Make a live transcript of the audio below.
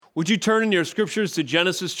Would you turn in your scriptures to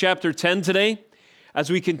Genesis chapter 10 today as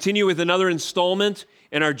we continue with another installment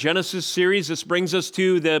in our Genesis series? This brings us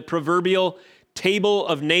to the proverbial table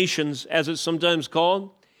of nations, as it's sometimes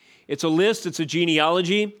called. It's a list, it's a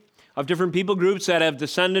genealogy of different people groups that have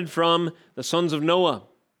descended from the sons of Noah.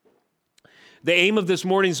 The aim of this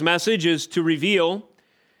morning's message is to reveal,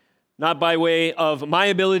 not by way of my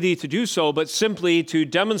ability to do so, but simply to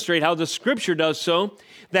demonstrate how the Scripture does so,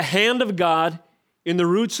 the hand of God in the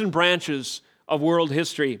roots and branches of world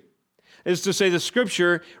history. That is to say, the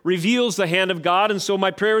Scripture reveals the hand of God, and so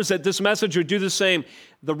my prayer is that this message would do the same,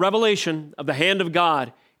 the revelation of the hand of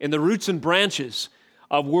God in the roots and branches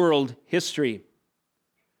of world history.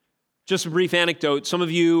 Just a brief anecdote. Some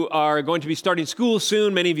of you are going to be starting school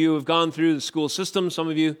soon. Many of you have gone through the school system. Some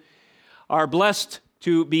of you are blessed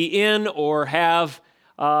to be in or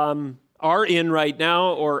are in right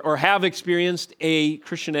now or have experienced a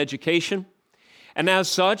Christian education. And as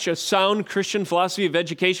such, a sound Christian philosophy of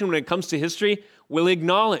education when it comes to history will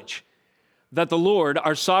acknowledge that the Lord,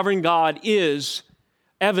 our sovereign God, is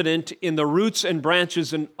evident in the roots and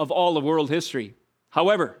branches of all of world history.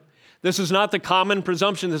 However, this is not the common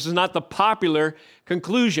presumption. This is not the popular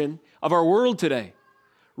conclusion of our world today.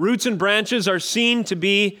 Roots and branches are seen to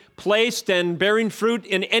be placed and bearing fruit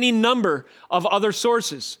in any number of other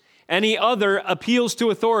sources, any other appeals to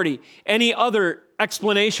authority, any other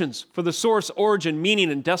explanations for the source, origin,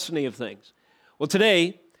 meaning, and destiny of things. Well,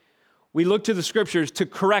 today, we look to the Scriptures to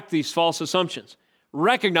correct these false assumptions,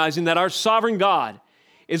 recognizing that our sovereign God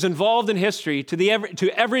is involved in history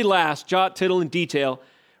to every last jot, tittle, and detail,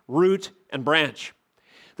 root, and branch.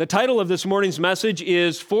 The title of this morning's message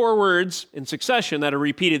is 4 words in succession that are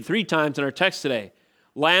repeated 3 times in our text today: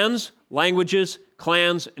 lands, languages,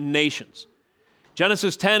 clans, and nations.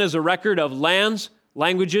 Genesis 10 is a record of lands,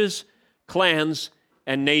 languages, clans,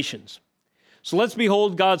 and nations. So let's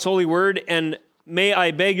behold God's holy word, and may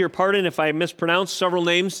I beg your pardon if I mispronounce several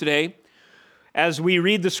names today. As we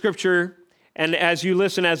read the Scripture and as you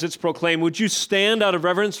listen as it's proclaimed, would you stand out of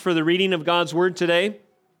reverence for the reading of God's word today?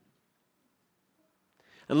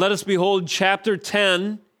 And let us behold chapter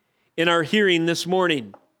 10 in our hearing this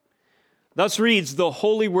morning. Thus reads the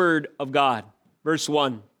holy word of God. Verse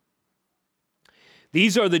 1.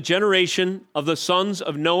 These are the generation of the sons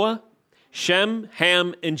of Noah, Shem,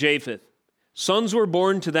 Ham, and Japheth. Sons were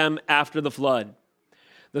born to them after the flood.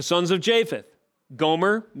 The sons of Japheth: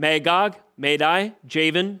 Gomer, Magog, Madai,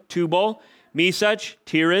 Javan, Tubal, Meshech,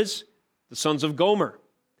 Tiras. The sons of Gomer: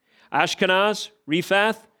 Ashkenaz,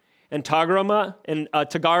 Rephath, and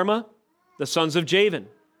Togarmah, the sons of Javan: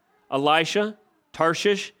 Elisha,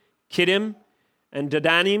 Tarshish, Kittim, and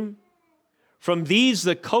Dedanim. From these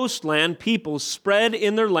the coastland peoples spread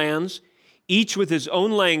in their lands, each with his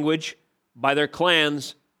own language, by their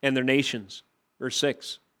clans and their nations. Verse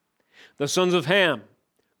 6. The sons of Ham: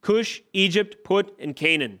 Cush, Egypt, Put, and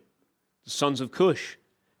Canaan. The sons of Cush: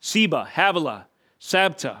 Seba, Havilah,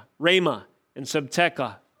 Sabta, Ramah, and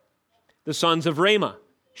Sabteka. The sons of Ramah: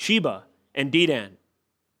 Sheba and Dedan.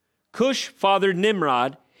 Cush fathered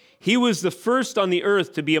Nimrod. He was the first on the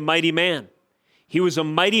earth to be a mighty man. He was a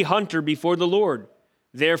mighty hunter before the Lord.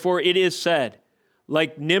 Therefore it is said,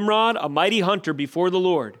 like Nimrod, a mighty hunter before the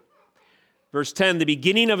Lord. Verse 10, the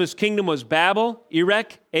beginning of his kingdom was Babel,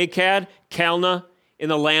 Erech, Akkad, Calneh, in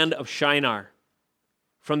the land of Shinar.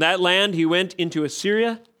 From that land he went into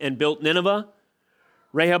Assyria and built Nineveh,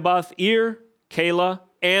 Rehoboth-ir, Calah,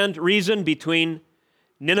 and Rezin between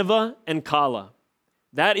Nineveh and Calah.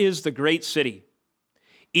 That is the great city.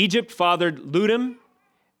 Egypt fathered Ludim,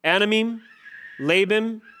 Anamim,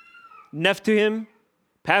 Labim, Nephtuhim,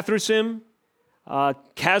 Pathrusim,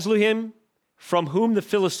 Casluhim, from whom the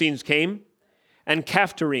Philistines came, and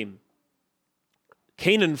Caphtorim.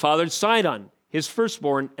 Canaan fathered Sidon, his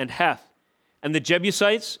firstborn, and Heth, and the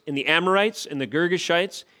Jebusites, and the Amorites, and the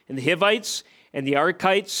Girgashites, and the Hivites, and the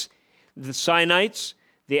Arkites, the Sinites,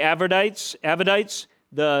 the Avadites,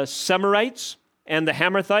 the Semarites, and the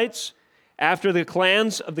Hamathites. Afterward, the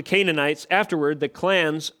clans of the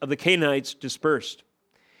Canaanites dispersed.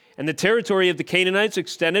 And the territory of the Canaanites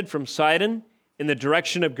extended from Sidon in the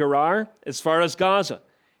direction of Gerar as far as Gaza,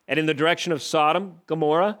 and in the direction of Sodom,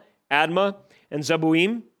 Gomorrah, Admah, and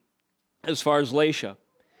Zeboim as far as Lasha.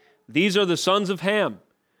 These are the sons of Ham,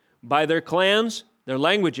 by their clans, their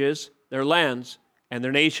languages, their lands, and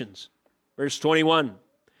their nations. Verse 21.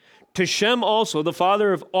 To Shem also, the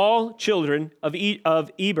father of all children of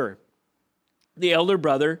Eber, the elder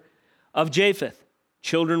brother of Japheth,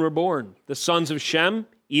 children were born. The sons of Shem: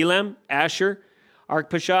 Elam, Asher,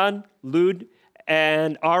 Arpachshad, Lud,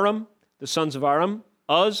 and Aram. The sons of Aram: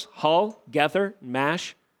 Uz, Hul, Gether,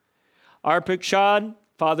 Mash. Arpachshad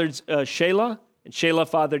fathered Shelah, and Shelah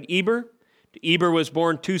fathered Eber. To Eber was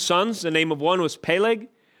born two sons. The name of one was Peleg,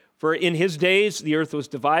 for in his days the earth was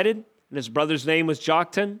divided, and his brother's name was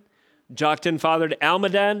Joktan. Joktan fathered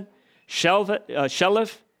Almadad,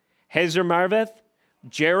 Sheleph, Hazarmarveth,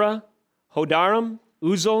 Jerah, Hodaram,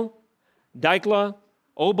 Uzal, Diklah,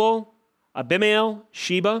 Obal, Abimael,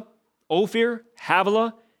 Sheba, Ophir,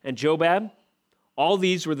 Havilah, and Jobab. All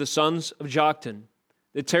these were the sons of Joktan.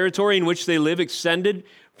 The territory in which they live extended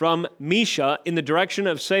from Mesha in the direction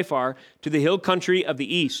of Sephar to the hill country of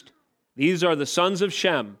the east. These are the sons of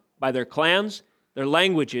Shem by their clans, their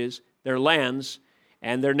languages, their lands,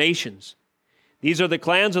 and their nations. These are the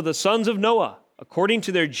clans of the sons of Noah, according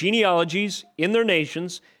to their genealogies in their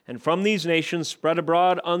nations, and from these nations spread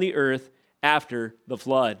abroad on the earth after the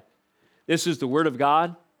flood. This is the word of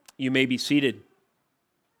God. You may be seated.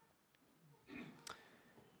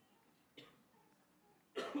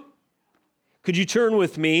 Could you turn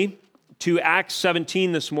with me to Acts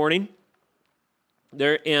 17 this morning?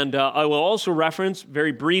 I will also reference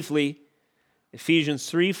very briefly Ephesians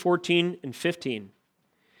 3, 14, and 15.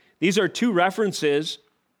 These are two references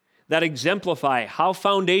that exemplify how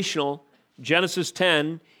foundational Genesis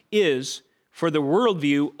 10 is for the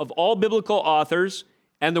worldview of all biblical authors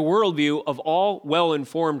and the worldview of all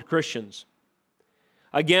well-informed Christians.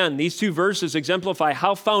 Again, these two verses exemplify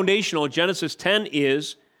how foundational Genesis 10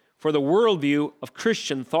 is for the worldview of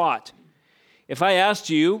Christian thought. If I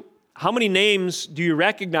asked you, how many names do you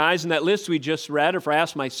recognize in that list we just read, or if I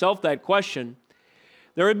asked myself that question,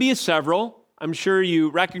 there would be several. I'm sure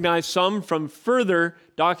you recognize some from further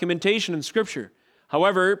documentation in Scripture.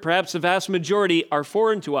 However, perhaps the vast majority are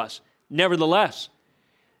foreign to us. Nevertheless,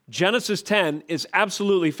 Genesis 10 is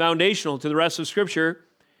absolutely foundational to the rest of Scripture.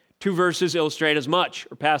 Two verses illustrate as much,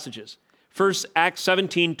 or passages. First, Acts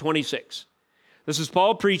 17, 26. This is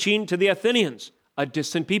Paul preaching to the Athenians, a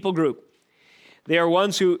distant people group.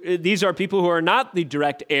 These are people who are not the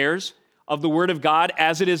direct heirs of the Word of God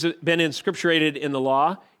as it has been inscripturated in the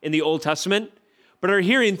law in the Old Testament, but are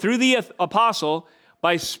hearing through the apostle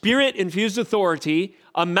by Spirit-infused authority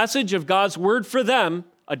a message of God's Word for them,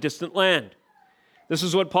 a distant land. This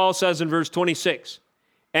is what Paul says in verse 26.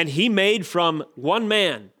 And he made from one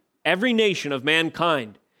man every nation of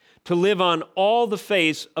mankind to live on all the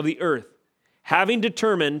face of the earth, having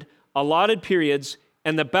determined allotted periods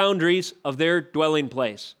and the boundaries of their dwelling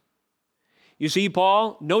place. You see,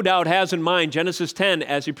 Paul no doubt has in mind Genesis 10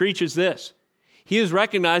 as he preaches this. He is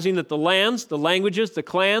recognizing that the lands, the languages, the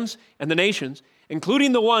clans, and the nations,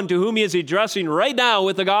 including the one to whom he is addressing right now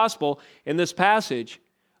with the gospel in this passage,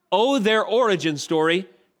 owe their origin story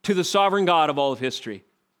to the sovereign God of all of history.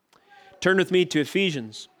 Turn with me to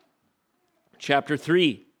Ephesians chapter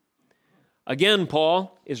 3. Again,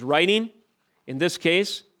 Paul is writing, in this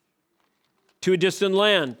case, to a distant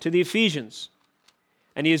land, to the Ephesians.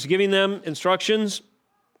 And he is giving them instructions,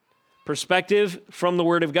 perspective from the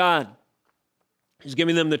Word of God. He's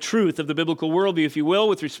giving them the truth of the biblical worldview, if you will,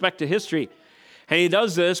 with respect to history. And he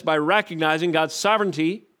does this by recognizing God's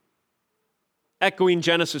sovereignty, echoing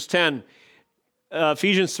Genesis 10,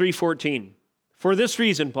 Ephesians 3:14. For this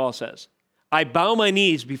reason, Paul says, I bow my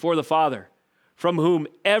knees before the Father, from whom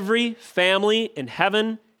every family in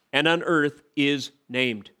heaven and on earth is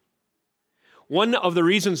named. One of the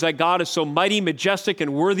reasons that God is so mighty, majestic,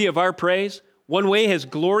 and worthy of our praise, one way his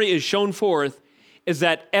glory is shown forth, is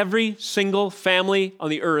that every single family on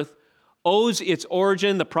the earth owes its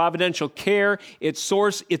origin, the providential care, its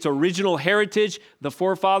source, its original heritage, the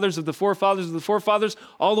forefathers of the forefathers of the forefathers,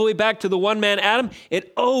 all the way back to the one man Adam.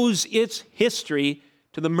 It owes its history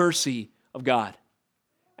to the mercy of God.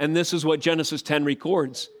 And this is what Genesis 10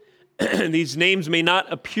 records. These names may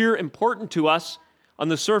not appear important to us on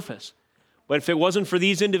the surface, but if it wasn't for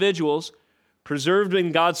these individuals preserved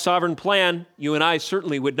in God's sovereign plan, you and I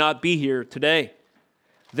certainly would not be here today.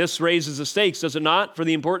 This raises the stakes, does it not, for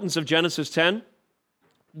the importance of Genesis 10,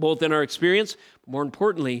 both in our experience, but more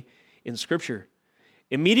importantly, in Scripture.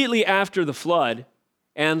 Immediately after the flood,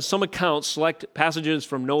 and some accounts select passages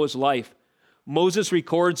from Noah's life, Moses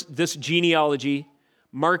records this genealogy,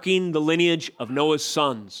 marking the lineage of Noah's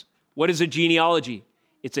sons. What is a genealogy?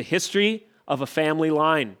 It's a history of a family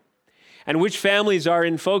line. And which families are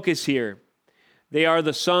in focus here? They are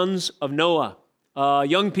the sons of Noah.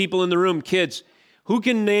 Young people in the room, kids, who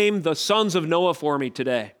can name the sons of Noah for me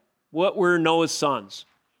today? What were Noah's sons?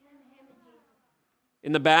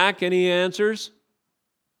 In the back, any answers?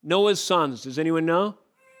 Noah's sons, does anyone know?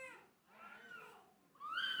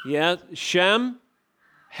 Yeah, Shem,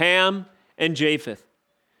 Ham, and Japheth.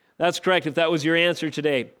 That's correct if that was your answer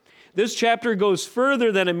today. This chapter goes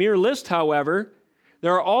further than a mere list, however.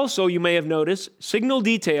 There are also, you may have noticed, signal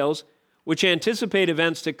details which anticipate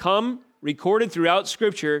events to come, recorded throughout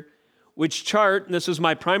Scripture, which chart, and this is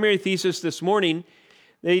my primary thesis this morning,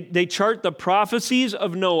 they chart the prophecies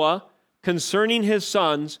of Noah concerning his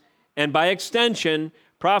sons, and by extension,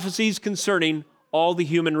 prophecies concerning all the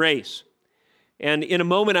human race. And in a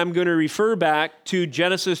moment, I'm going to refer back to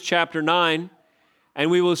Genesis chapter 9,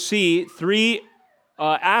 and we will see three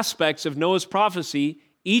aspects of Noah's prophecy,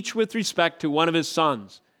 each with respect to one of his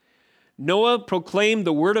sons. Noah proclaimed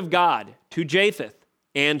the word of God to Japheth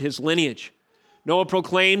and his lineage. Noah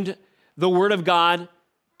proclaimed the word of God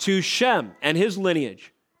to Shem and his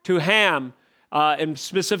lineage, to Ham, and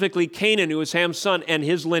specifically Canaan, who was Ham's son, and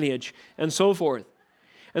his lineage, and so forth.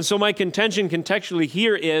 And so my contention contextually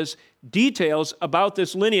here is details about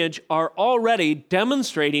this lineage are already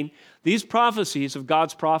demonstrating these prophecies of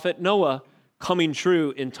God's prophet Noah coming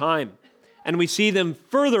true in time. And we see them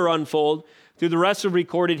further unfold through the rest of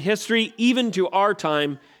recorded history, even to our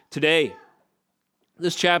time today.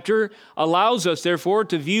 This chapter allows us, therefore,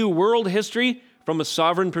 to view world history from a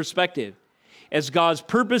sovereign perspective, as God's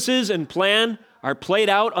purposes and plan are played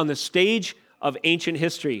out on the stage of ancient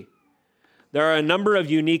history. There are a number of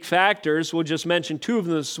unique factors, we'll just mention two of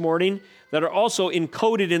them this morning, that are also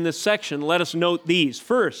encoded in this section. Let us note these.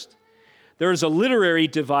 First, there is a literary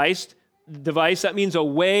device, that means a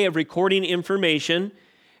way of recording information,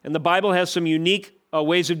 and the Bible has some unique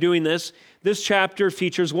ways of doing this. This chapter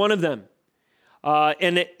features one of them,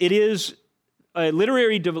 and it is a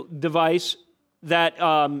literary device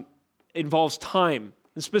that involves time,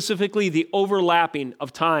 and specifically the overlapping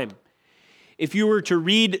of time. If you were to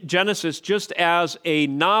read Genesis just as a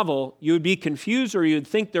novel, you would be confused or you'd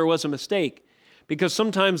think there was a mistake, because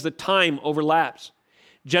sometimes the time overlaps.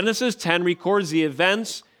 Genesis 10 records the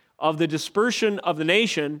events of the dispersion of the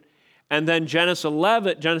nation, and then Genesis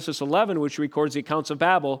 11, which records the accounts of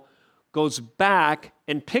Babel, goes back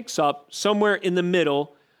and picks up somewhere in the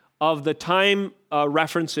middle of the time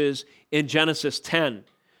references in Genesis 10.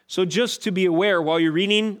 So just to be aware, while you're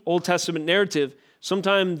reading Old Testament narrative,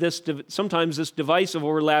 sometimes this device of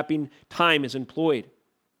overlapping time is employed.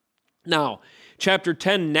 Now, chapter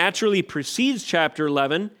 10 naturally precedes chapter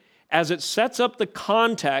 11 as it sets up the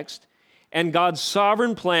context and God's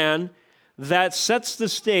sovereign plan that sets the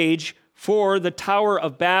stage for the Tower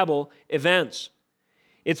of Babel events.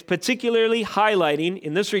 It's particularly highlighting,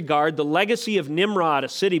 in this regard, the legacy of Nimrod, a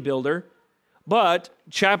city builder, but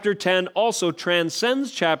chapter 10 also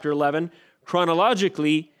transcends chapter 11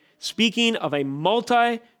 chronologically, speaking of a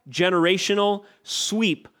multi-generational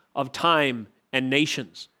sweep of time and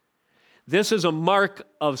nations. This is a mark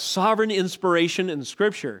of sovereign inspiration in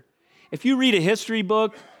Scripture. If you read a history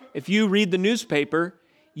book, if you read the newspaper,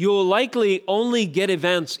 you'll likely only get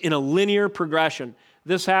events in a linear progression.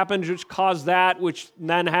 This happened, which caused that, which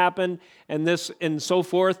then happened, and this and so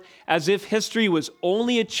forth, as if history was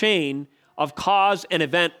only a chain of cause and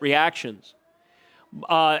event reactions,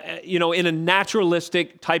 in a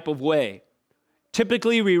naturalistic type of way.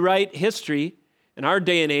 Typically, we write history in our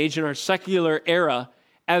day and age, in our secular era,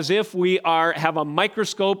 as if we have a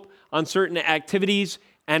microscope on certain activities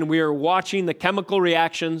and we are watching the chemical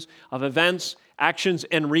reactions of events, actions,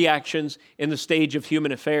 and reactions in the stage of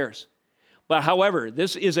human affairs. But however,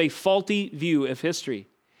 this is a faulty view of history.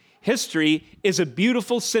 History is a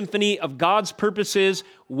beautiful symphony of God's purposes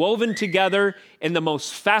woven together in the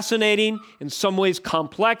most fascinating, in some ways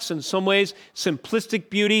complex, in some ways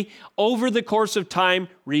simplistic beauty over the course of time,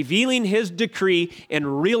 revealing His decree in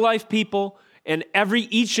real-life people and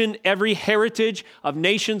each and every heritage of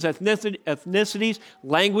nations, ethnicities,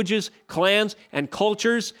 languages, clans, and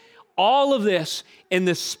cultures. All of this in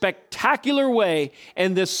this spectacular way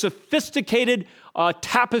and this sophisticated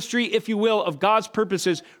tapestry, if you will, of God's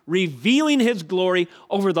purposes, revealing His glory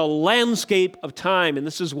over the landscape of time. And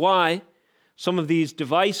this is why some of these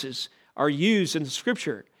devices are used in the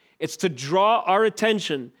Scripture. It's to draw our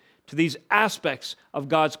attention to these aspects of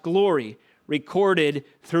God's glory recorded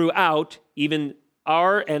throughout even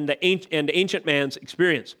our and the ancient man's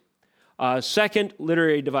experience. Second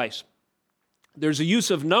literary device. There's a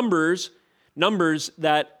use of numbers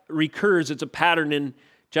that recurs. It's a pattern in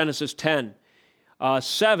Genesis 10.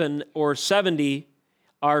 7 or 70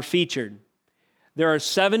 are featured. There are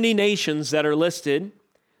 70 nations that are listed.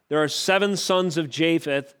 There are 7 sons of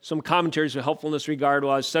Japheth. Some commentaries are helpful in this regard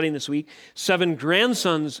while I was studying this week. 7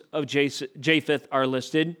 grandsons of Japheth are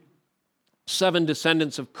listed. 7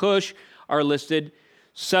 descendants of Cush are listed.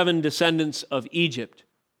 7 descendants of Egypt.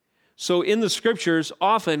 So in the Scriptures,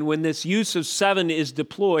 often when this use of 7 is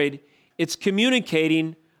deployed, it's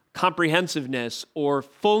communicating comprehensiveness or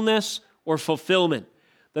fullness or fulfillment.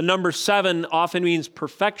 The number 7 often means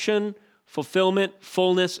perfection, fulfillment,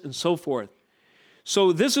 fullness, and so forth.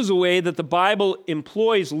 So this is a way that the Bible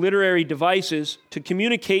employs literary devices to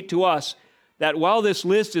communicate to us that while this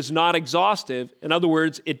list is not exhaustive, in other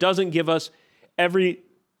words, it doesn't give us every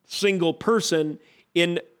single person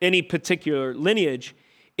in any particular lineage,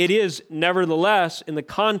 it is nevertheless, in the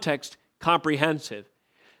context, comprehensive.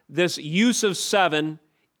 This use of 7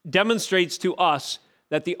 demonstrates to us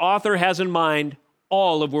that the author has in mind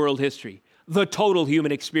all of world history, the total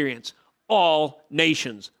human experience, all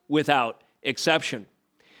nations without exception.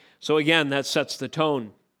 So again, that sets the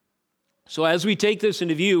tone. So as we take this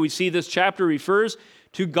into view, we see this chapter refers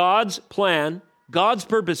to God's plan, God's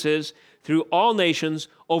purposes through all nations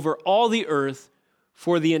over all the earth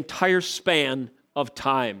for the entire span of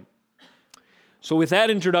time. So with that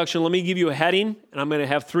introduction, let me give you a heading, and I'm going to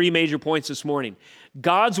have 3 major points this morning.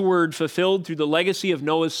 God's word fulfilled through the legacy of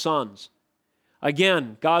Noah's sons.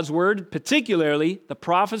 Again, God's word, particularly the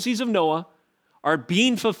prophecies of Noah, are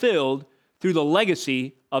being fulfilled through the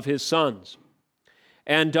legacy of his sons.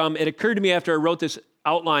 And it occurred to me after I wrote this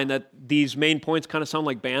outline that these main points kind of sound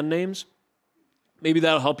like band names. Maybe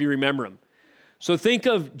that'll help you remember them. So think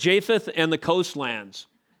of Japheth and the Coastlands.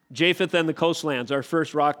 Japheth and the Coastlands, our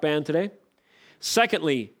first rock band today.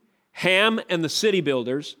 Secondly, Ham and the City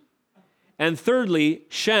Builders. And thirdly,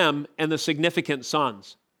 Shem and the Significant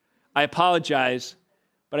Sons. I apologize,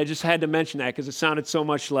 but I just had to mention that because it sounded so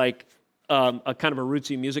much like a kind of a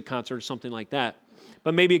rootsy music concert or something like that.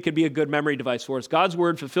 But maybe it could be a good memory device for us. God's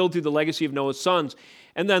word fulfilled through the legacy of Noah's sons.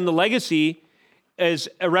 And then the legacy is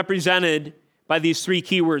represented by these 3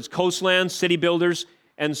 key words: coastlands, city builders,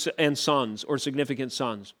 and sons, or significant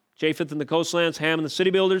sons. Japheth and the coastlands, Ham and the city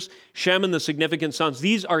builders, Shem and the significant sons.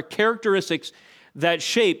 These are characteristics that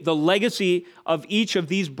shape the legacy of each of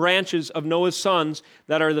these branches of Noah's sons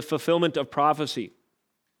that are the fulfillment of prophecy.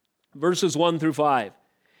 Verses 1 through 5.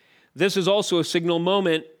 This is also a signal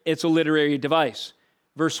moment. It's a literary device.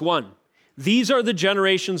 Verse 1. These are the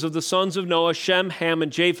generations of the sons of Noah, Shem, Ham,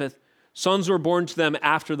 and Japheth. Sons were born to them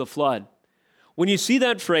after the flood. When you see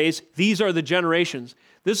that phrase, these are the generations,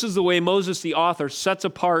 this is the way Moses, the author, sets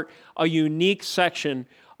apart a unique section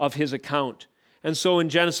of his account. And so in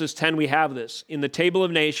Genesis 10, we have this. In the table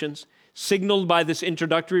of nations, signaled by this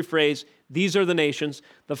introductory phrase, these are the nations.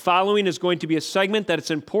 The following is going to be a segment that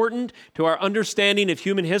is important to our understanding of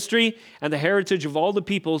human history and the heritage of all the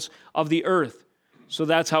peoples of the earth. So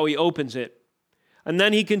that's how he opens it. And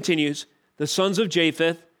then he continues, the sons of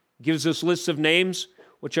Japheth, gives us lists of names,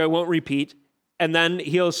 which I won't repeat. And then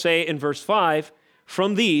he'll say in verse 5,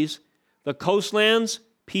 from these, the coastland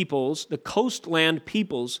peoples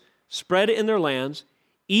spread in their lands,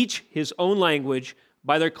 each his own language,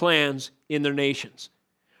 by their clans in their nations.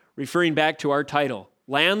 Referring back to our title,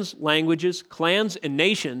 lands, languages, clans, and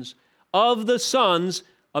nations of the sons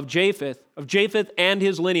of Japheth and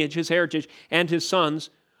his lineage, his heritage, and his sons,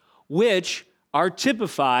 which are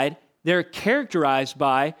typified, they're characterized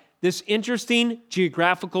by this interesting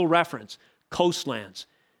geographical reference, coastlands.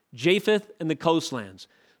 Japheth and the coastlands.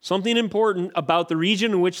 Something important about the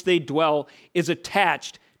region in which they dwell is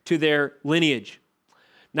attached to their lineage.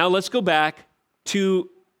 Now let's go back to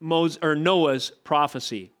Noah's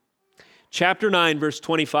prophecy. Chapter 9, verse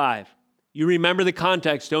 25. You remember the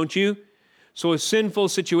context, don't you? So a sinful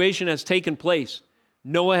situation has taken place.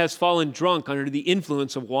 Noah has fallen drunk under the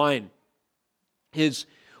influence of wine. His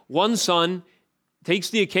one son takes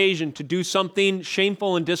the occasion to do something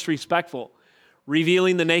shameful and disrespectful,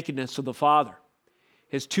 revealing the nakedness of the father.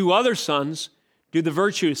 His 2 other sons do the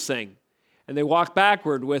virtuous thing, and they walk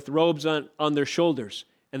backward with robes on their shoulders,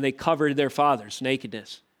 and they covered their father's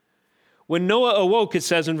nakedness. When Noah awoke, it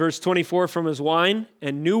says in verse 24, from his wine,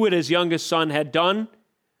 and knew what his youngest son had done.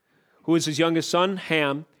 Who was his youngest son?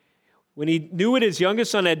 Ham. When he knew what his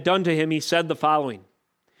youngest son had done to him, he said the following,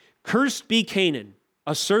 cursed be Canaan,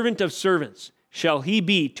 a servant of servants shall he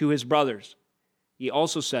be to his brothers. He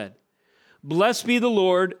also said, blessed be the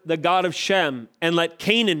Lord, the God of Shem, and let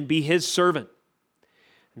Canaan be his servant.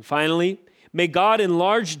 And finally, may God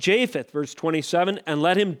enlarge Japheth, verse 27, and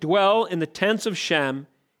let him dwell in the tents of Shem,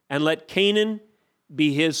 and let Canaan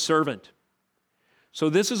be his servant. So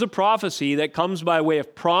this is a prophecy that comes by way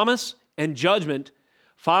of promise and judgment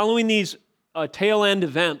following these tail end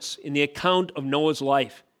events in the account of Noah's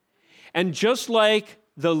life. And just like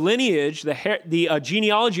the lineage, the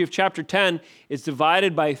genealogy of chapter 10 is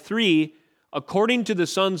divided by 3 according to the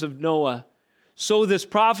sons of Noah, so this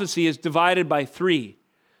prophecy is divided by 3.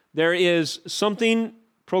 There is something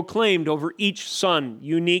proclaimed over each son,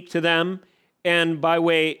 unique to them, and by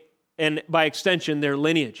extension, their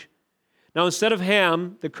lineage. Now, instead of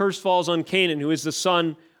Ham, the curse falls on Canaan, who is the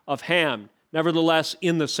son of Ham, nevertheless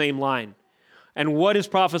in the same line. And what is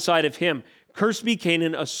prophesied of him? Cursed be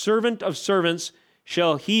Canaan, a servant of servants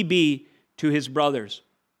shall he be to his brothers.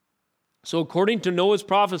 So according to Noah's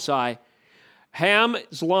prophecy,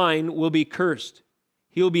 Ham's line will be cursed.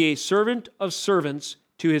 He will be a servant of servants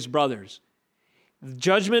to his brothers. The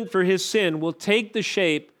judgment for his sin will take the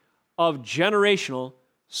shape of generational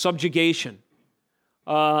subjugation.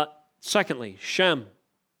 Secondly, Shem.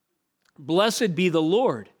 Blessed be the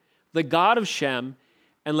Lord, the God of Shem,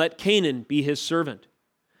 and let Canaan be his servant.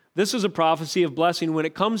 This is a prophecy of blessing. When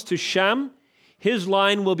it comes to Shem, his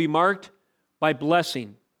line will be marked by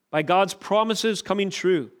blessing, by God's promises coming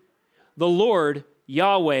true. The Lord,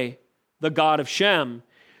 Yahweh, the God of Shem.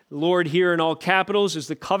 The Lord here in all capitals is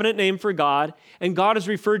the covenant name for God, and God is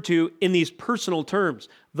referred to in these personal terms,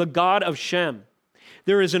 the God of Shem.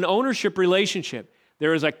 There is an ownership relationship.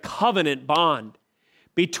 There is a covenant bond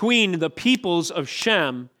between the peoples of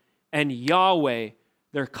Shem and Yahweh,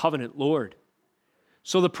 their covenant Lord.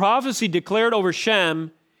 So the prophecy declared over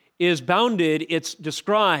Shem is bounded, it's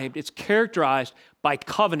described, it's characterized by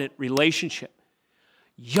covenant relationship.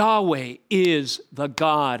 Yahweh is the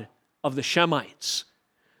God of the Shemites.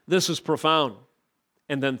 This is profound.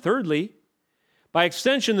 And then thirdly, by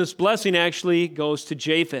extension, this blessing actually goes to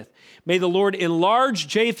Japheth. May the Lord enlarge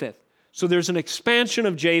Japheth. So there's an expansion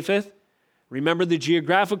of Japheth. Remember the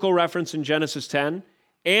geographical reference in Genesis 10.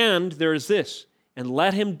 And there is this, and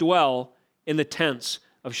let him dwell in the tents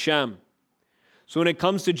of Shem. So when it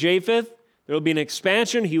comes to Japheth, there will be an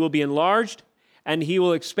expansion. He will be enlarged, and he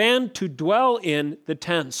will expand to dwell in the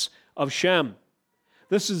tents of Shem.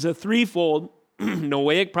 This is a threefold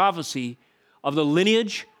Noahic prophecy of the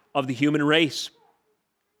lineage of the human race.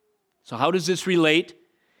 So how does this relate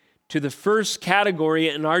to the first category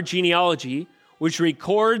in our genealogy, which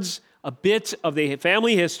records a bit of the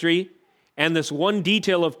family history and this one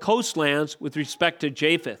detail of coastlands with respect to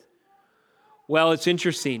Japheth? Well, it's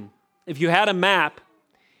interesting. If you had a map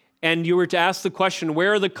and you were to ask the question,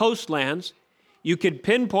 where are the coastlands? You could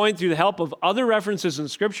pinpoint through the help of other references in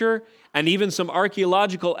Scripture and even some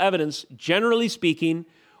archaeological evidence, generally speaking,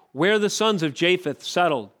 where the sons of Japheth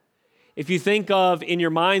settled. If you think of, in your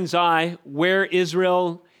mind's eye, where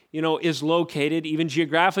Israel, is located, even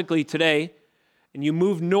geographically today, and you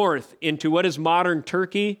move north into what is modern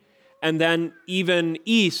Turkey, and then even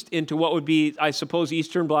east into what would be, I suppose,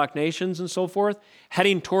 Eastern Bloc nations and so forth,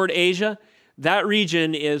 heading toward Asia, that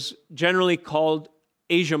region is generally called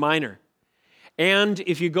Asia Minor. And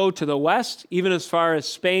if you go to the west, even as far as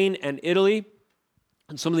Spain and Italy,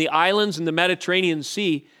 and some of the islands in the Mediterranean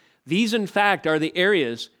Sea, these in fact are the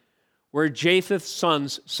areas where Japheth's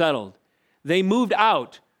sons settled. They moved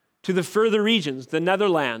out to the further regions, the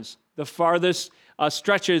Netherlands, the farthest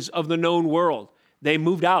stretches of the known world. They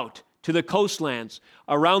moved out to the coastlands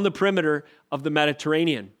around the perimeter of the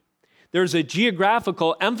Mediterranean. There's a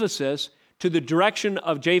geographical emphasis to the direction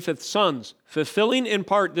of Japheth's sons, fulfilling in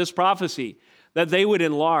part this prophecy that they would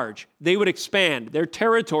enlarge, they would expand, their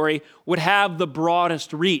territory would have the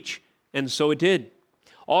broadest reach, and so it did.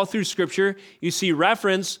 All through Scripture, you see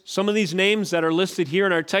reference, some of these names that are listed here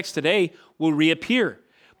in our text today will reappear,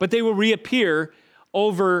 but they will reappear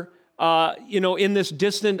over, in this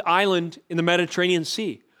distant island in the Mediterranean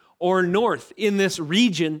Sea, or north in this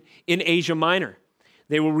region in Asia Minor.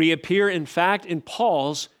 They will reappear, in fact, in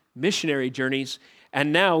Paul's missionary journeys,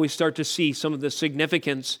 and now we start to see some of the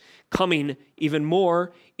significance coming even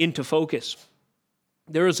more into focus.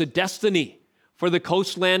 There is a destiny for the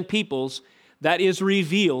coastland peoples that is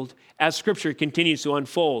revealed as Scripture continues to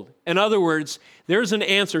unfold. In other words, there's an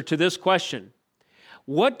answer to this question.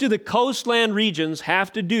 What do the coastland regions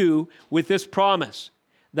have to do with this promise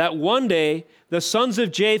that one day the sons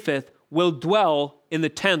of Japheth will dwell in the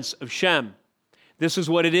tents of Shem? This is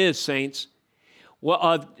what it is, saints.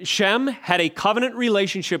 Shem had a covenant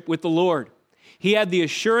relationship with the Lord. He had the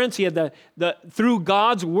assurance, he had the through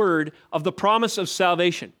God's word of the promise of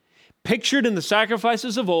salvation, pictured in the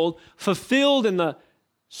sacrifices of old, fulfilled in the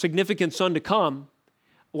significant son to come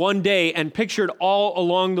one day, and pictured all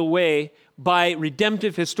along the way by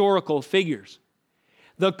redemptive historical figures.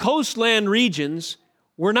 The coastland regions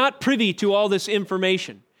were not privy to all this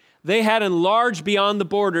information. They had enlarged beyond the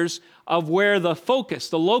borders of where the focus,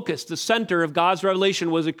 the locus, the center of God's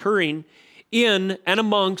revelation was occurring in and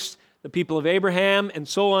amongst the people of Abraham and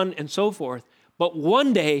so on and so forth. But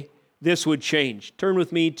one day this would change. Turn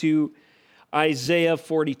with me to Isaiah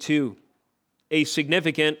 42, a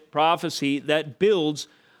significant prophecy that builds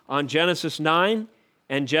on Genesis 9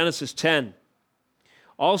 and Genesis 10.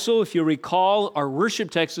 Also, if you recall our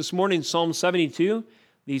worship text this morning, Psalm 72,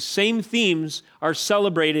 These same themes are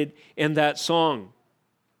celebrated in that song.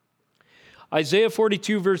 Isaiah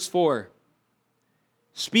 42, verse 4.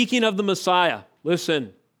 Speaking of the Messiah,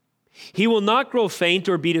 listen. He will not grow faint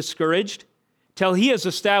or be discouraged till he has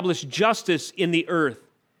established justice in the earth,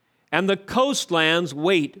 and the coastlands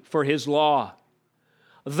wait for his law.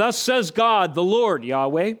 Thus says God, the Lord,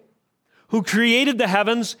 Yahweh, who created the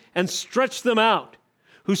heavens and stretched them out,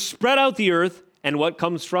 who spread out the earth and what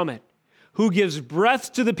comes from it, who gives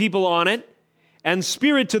breath to the people on it and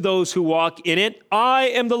spirit to those who walk in it. I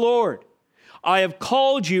am the Lord. I have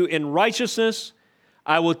called you in righteousness.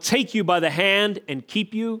 I will take you by the hand and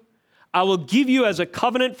keep you. I will give you as a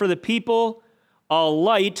covenant for the people, a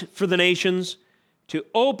light for the nations, to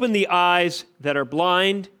open the eyes that are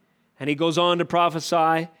blind. And he goes on to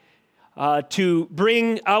prophesy, to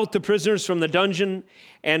bring out the prisoners from the dungeon,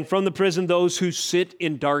 and from the prison those who sit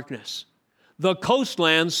in darkness. The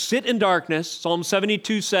coastlands sit in darkness, Psalm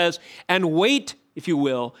 72 says, and wait, if you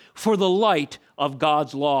will, for the light of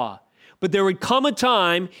God's law. But there would come a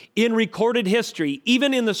time in recorded history,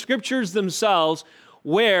 even in the scriptures themselves,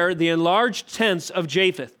 where the enlarged tents of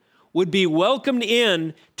Japheth would be welcomed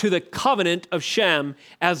in to the covenant of Shem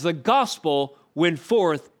as the gospel went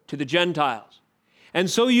forth to the Gentiles. And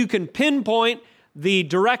so you can pinpoint the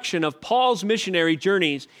direction of Paul's missionary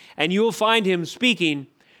journeys, and you will find him speaking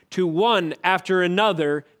to one after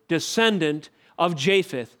another descendant of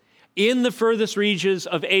Japheth in the furthest reaches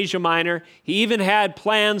of Asia Minor. He even had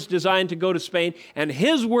plans designed to go to Spain, and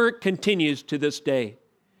his work continues to this day.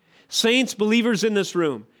 Saints, believers in this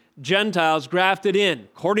room, Gentiles grafted in,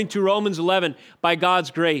 according to Romans 11, by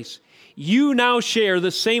God's grace. You now share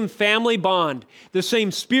the same family bond, the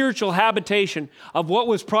same spiritual habitation of what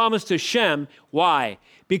was promised to Shem. Why?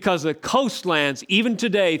 Because the coastlands, even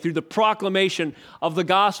today, through the proclamation of the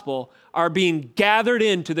gospel, are being gathered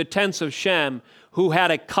into the tents of Shem, who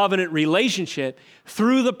had a covenant relationship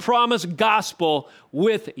through the promised gospel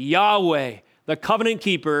with Yahweh, the covenant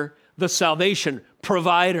keeper, the salvation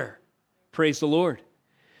provider. Praise the Lord.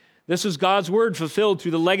 This is God's word fulfilled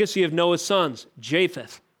through the legacy of Noah's sons,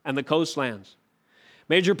 Japheth and the coastlands.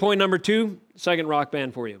 Major point number 2, second rock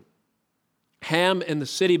band for you. Ham and the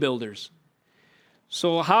city builders.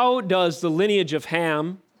 So how does the lineage of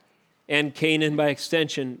Ham and Canaan, by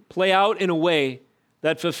extension, play out in a way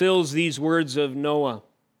that fulfills these words of Noah?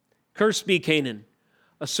 Cursed be Canaan,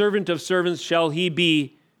 a servant of servants shall he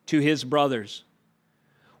be to his brothers.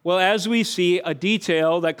 Well, as we see a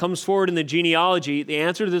detail that comes forward in the genealogy, the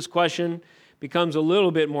answer to this question becomes a little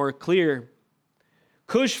bit more clear.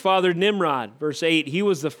 Cush fathered Nimrod, verse 8. He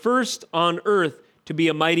was the first on earth to be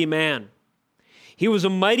a mighty man. He was a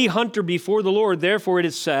mighty hunter before the Lord. Therefore it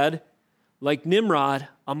is said, like Nimrod,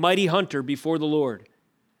 a mighty hunter before the Lord.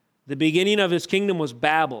 The beginning of his kingdom was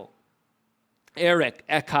Babel, Erech,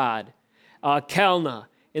 Akkad, Calneh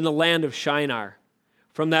in the land of Shinar.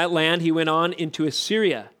 From that land he went on into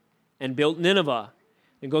Assyria and built Nineveh,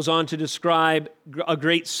 and goes on to describe a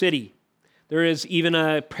great city. There is even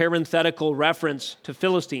a parenthetical reference to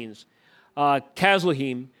Philistines,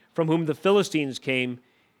 Casluhim, from whom the Philistines came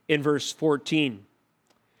in verse 14.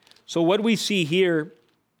 So what we see here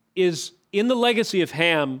is in the legacy of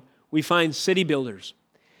Ham, we find city builders.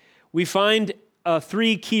 We find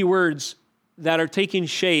 3 key words that are taking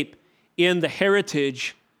shape in the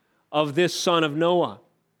heritage of this son of Noah: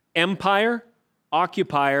 empire,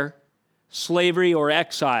 occupier, slavery, or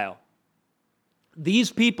exile.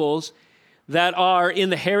 These peoples that are in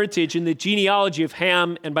the heritage, in the genealogy of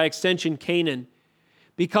Ham, and by extension Canaan,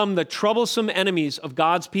 become the troublesome enemies of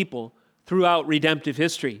God's people throughout redemptive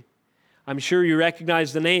history. I'm sure you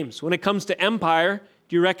recognize the names. When it comes to empire,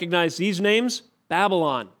 do you recognize these names?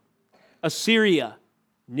 Babylon, Assyria,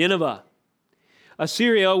 Nineveh.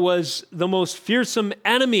 Assyria was the most fearsome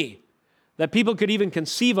enemy that people could even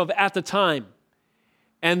conceive of at the time.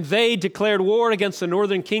 And they declared war against the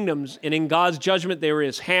northern kingdoms, and in God's judgment, they were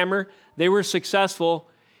his hammer. They were successful,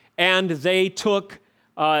 and they took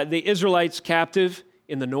the Israelites captive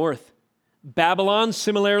in the north. Babylon,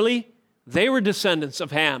 similarly, they were descendants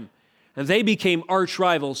of Ham, and they became arch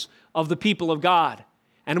rivals of the people of God.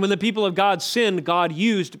 And when the people of God sinned, God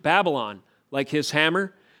used Babylon, like his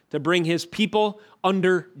hammer, to bring his people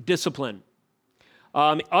under discipline.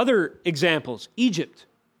 Other examples, Egypt.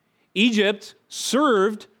 Egypt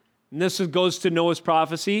served, and this goes to Noah's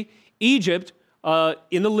prophecy, Egypt,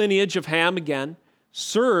 in the lineage of Ham again,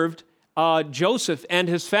 served Joseph and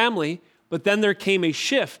his family, but then there came a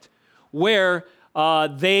shift where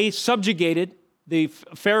they subjugated, the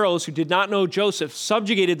pharaohs who did not know Joseph,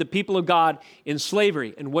 subjugated the people of God in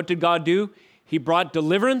slavery. And what did God do? He brought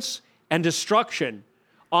deliverance and destruction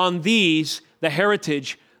on these, the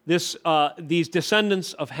heritage, these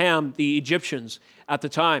descendants of Ham, the Egyptians at the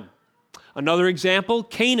time. Another example,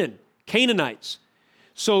 Canaanites.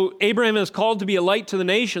 So Abraham is called to be a light to the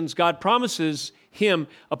nations. God promises him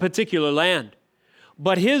a particular land.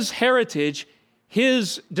 But his heritage,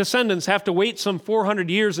 his descendants have to wait some 400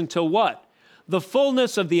 years until what? The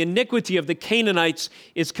fullness of the iniquity of the Canaanites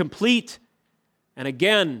is complete. And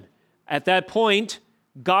again, at that point,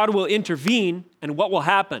 God will intervene, and what will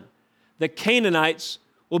happen? The Canaanites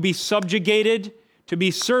will be subjugated to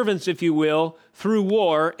be servants, if you will, through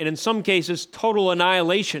war, and in some cases, total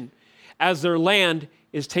annihilation, as their land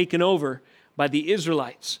is taken over by the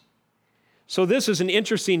Israelites. So this is an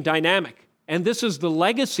interesting dynamic, and this is the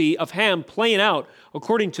legacy of Ham playing out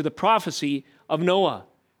according to the prophecy of Noah.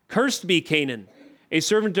 Cursed be Canaan, a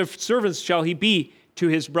servant of servants shall he be to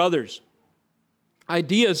his brothers.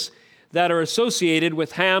 Ideas that are associated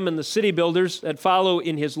with Ham and the city builders that follow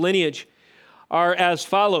in his lineage are as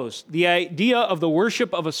follows. The idea of the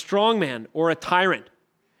worship of a strong man or a tyrant.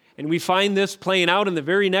 And we find this playing out in the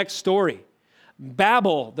very next story.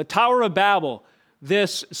 Babel, the Tower of Babel,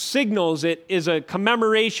 this signals it is a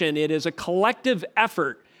commemoration, it is a collective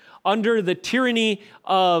effort under the tyranny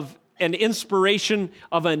of an inspiration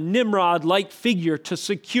of a Nimrod-like figure to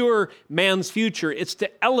secure man's future. It's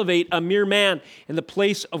to elevate a mere man in the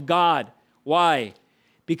place of God. Why?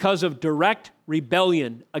 Because of direct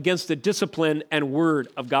rebellion against the discipline and word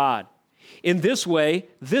of God. In this way,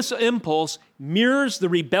 this impulse mirrors the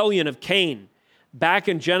rebellion of Cain. Back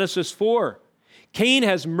in Genesis 4, Cain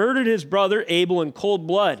has murdered his brother Abel in cold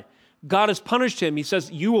blood. God has punished him. He says,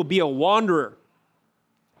 you will be a wanderer.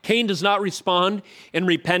 Cain does not respond in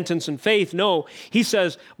repentance and faith. No, he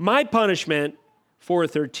says, my punishment,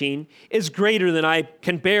 4:13, is greater than I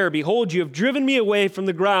can bear. Behold, you have driven me away from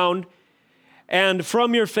the ground, and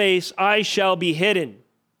from your face I shall be hidden.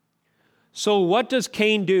 So what does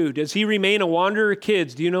Cain do? Does he remain a wanderer?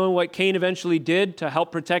 Kids, do you know what Cain eventually did to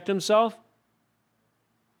help protect himself?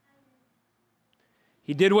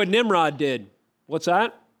 He did what Nimrod did. What's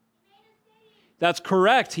that? That's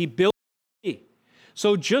correct. He built a city.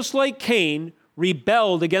 So just like Cain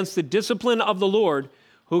rebelled against the discipline of the Lord,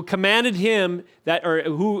 who commanded him that, or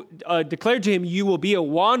who declared to him, you will be a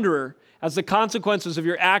wanderer as the consequences of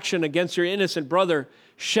your action against your innocent brother,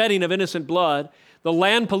 shedding of innocent blood, the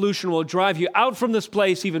land pollution will drive you out from this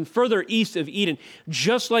place even further east of Eden.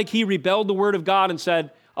 Just like he rebelled the word of God and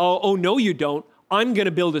said, oh no you don't, I'm going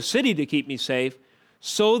to build a city to keep me safe.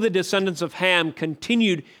 So the descendants of Ham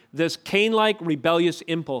continued this Cain-like rebellious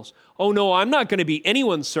impulse. Oh no, I'm not going to be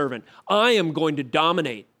anyone's servant. I am going to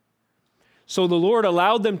dominate. So the Lord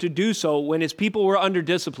allowed them to do so when his people were under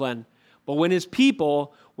discipline. But when his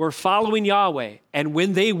people were following Yahweh, and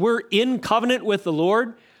when they were in covenant with the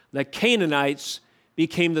Lord, the Canaanites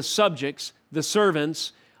became the subjects, the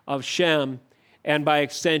servants of Shem, and by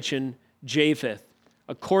extension, Japheth,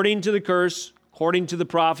 according to the curse, according to the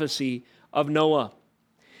prophecy of Noah.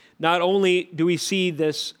 Not only do we see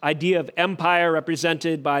this idea of empire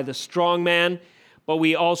represented by the strong man, but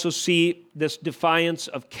we also see this defiance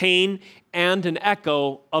of Cain and an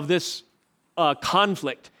echo of this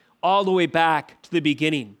conflict all the way back to the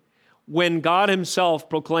beginning, when God himself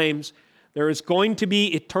proclaims there is going to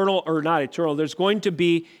be there's going to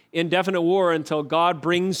be indefinite war until God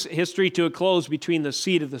brings history to a close between the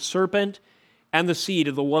seed of the serpent and the seed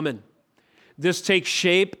of the woman. This takes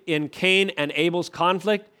shape in Cain and Abel's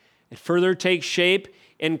conflict. It further takes shape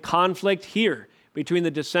in conflict here between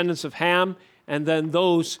the descendants of Ham and then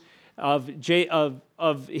those of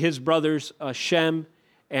his brothers Shem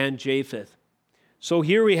and Japheth. So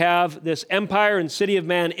here we have this empire and city of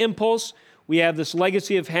man impulse. We have this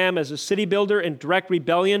legacy of Ham as a city builder in direct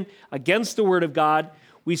rebellion against the word of God.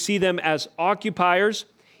 We see them as occupiers.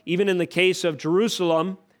 Even in the case of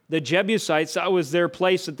Jerusalem, the Jebusites, that was their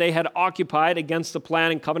place that they had occupied against the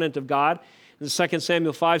plan and covenant of God. And 2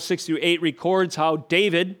 Samuel 5:6-8 records how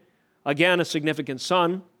David, again a significant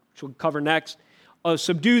son, which we'll cover next,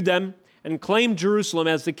 subdued them and claimed Jerusalem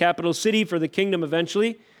as the capital city for the kingdom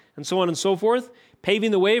eventually, and so on and so forth,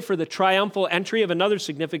 paving the way for the triumphal entry of another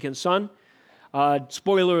significant son.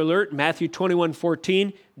 Spoiler alert, Matthew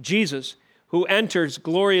 21:14, Jesus, who enters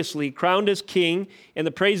gloriously, crowned as king in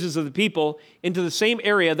the praises of the people, into the same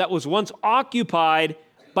area that was once occupied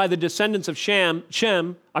by the descendants of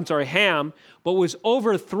Ham, but was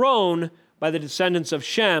overthrown by the descendants of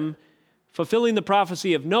Shem, fulfilling the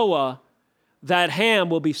prophecy of Noah, that Ham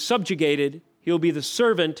will be subjugated. He'll be the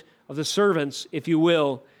servant of the servants, if you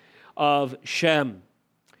will, of Shem.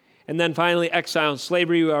 And then finally, exile and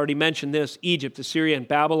slavery. We already mentioned this, Egypt, Assyria, and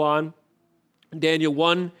Babylon. Daniel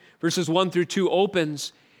 1, verses 1-2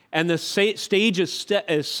 opens and the stage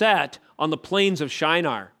is set on the plains of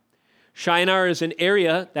Shinar. Shinar is an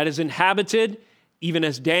area that is inhabited, even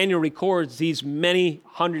as Daniel records these many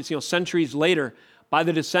hundreds, centuries later, by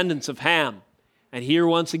the descendants of Ham. And here,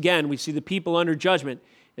 once again, we see the people under judgment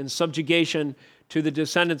in subjugation to the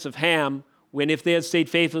descendants of Ham, when if they had stayed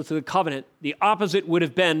faithful to the covenant, the opposite would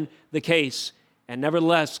have been the case. And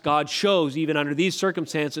nevertheless, God shows, even under these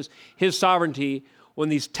circumstances, his sovereignty when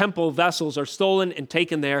these temple vessels are stolen and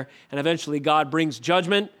taken there, and eventually God brings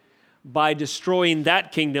judgment by destroying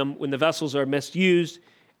that kingdom when the vessels are misused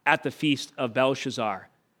at the feast of Belshazzar.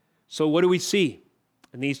 So what do we see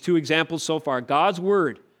in these two examples so far? God's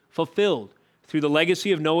word fulfilled through the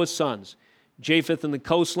legacy of Noah's sons, Japheth and the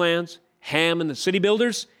coastlands, Ham and the city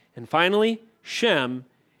builders, and finally, Shem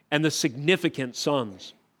and the significant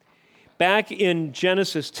sons. Back in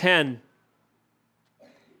Genesis 10,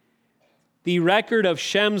 the record of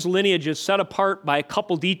Shem's lineage is set apart by a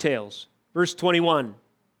couple details. Verse 21,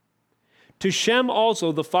 to Shem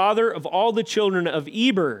also, the father of all the children of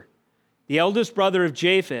Eber, the eldest brother of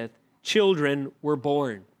Japheth, children were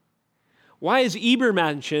born. Why is Eber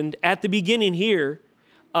mentioned at the beginning here?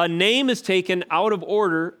 A name is taken out of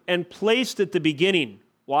order and placed at the beginning.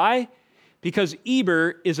 Why? Because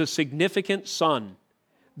Eber is a significant son.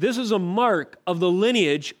 This is a mark of the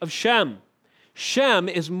lineage of Shem. Shem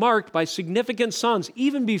is marked by significant sons,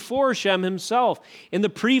 even before Shem himself. In the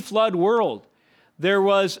pre-flood world, there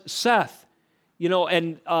was Seth,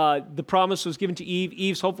 and the promise was given to Eve.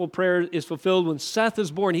 Eve's hopeful prayer is fulfilled when Seth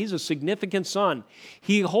is born. He's a significant son.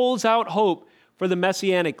 He holds out hope for the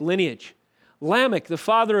messianic lineage. Lamech, the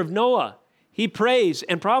father of Noah, he prays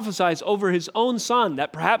and prophesies over his own son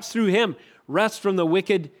that perhaps through him, rest from the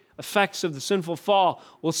wicked effects of the sinful fall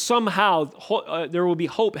will somehow, there will be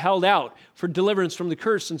hope held out for deliverance from the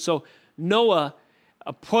curse. And so Noah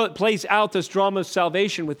plays out this drama of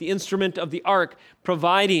salvation with the instrument of the ark,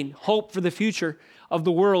 providing hope for the future of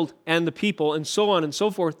the world and the people, and so on and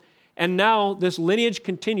so forth. And now this lineage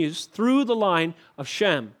continues through the line of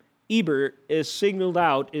Shem. Eber is signaled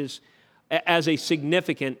out as a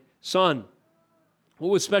significant son. What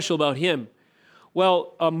was special about him?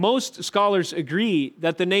 Well, most scholars agree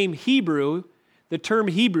that the name Hebrew, the term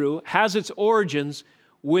Hebrew, has its origins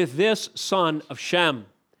with this son of Shem.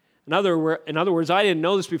 In other words, I didn't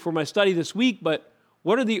know this before my study this week, but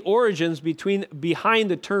what are the origins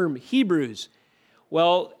behind the term Hebrews?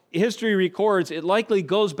 Well, history records it likely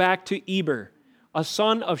goes back to Eber, a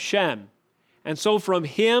son of Shem. And so from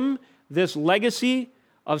him, this legacy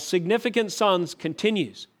of significant sons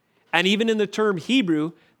continues. And even in the term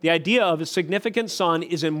Hebrew, the idea of a significant son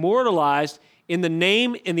is immortalized in the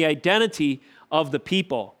name and the identity of the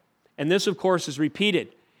people. And this, of course, is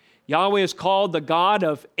repeated. Yahweh is called the God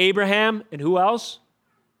of Abraham, and who else?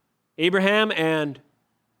 Abraham and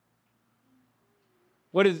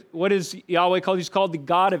what is Yahweh called? He's called the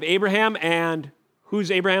God of Abraham, and who's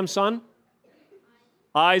Abraham's son?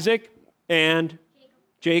 Isaac and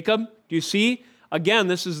Jacob. Do you see? Again,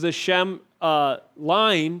 this is the Shem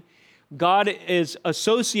line. God is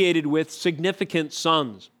associated with significant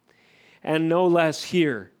sons, and no less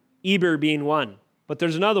here, Eber being one. But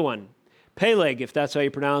there's another one, Peleg, if that's how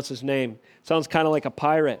you pronounce his name. Sounds kind of like a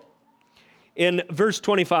pirate. In verse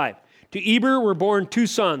 25, to Eber were born two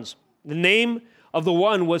sons. The name of the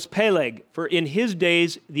one was Peleg, for in his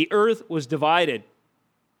days the earth was divided.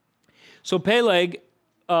 So Peleg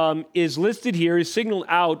is listed here, is signaled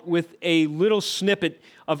out with a little snippet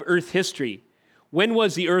of earth history. When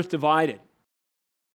was the earth divided?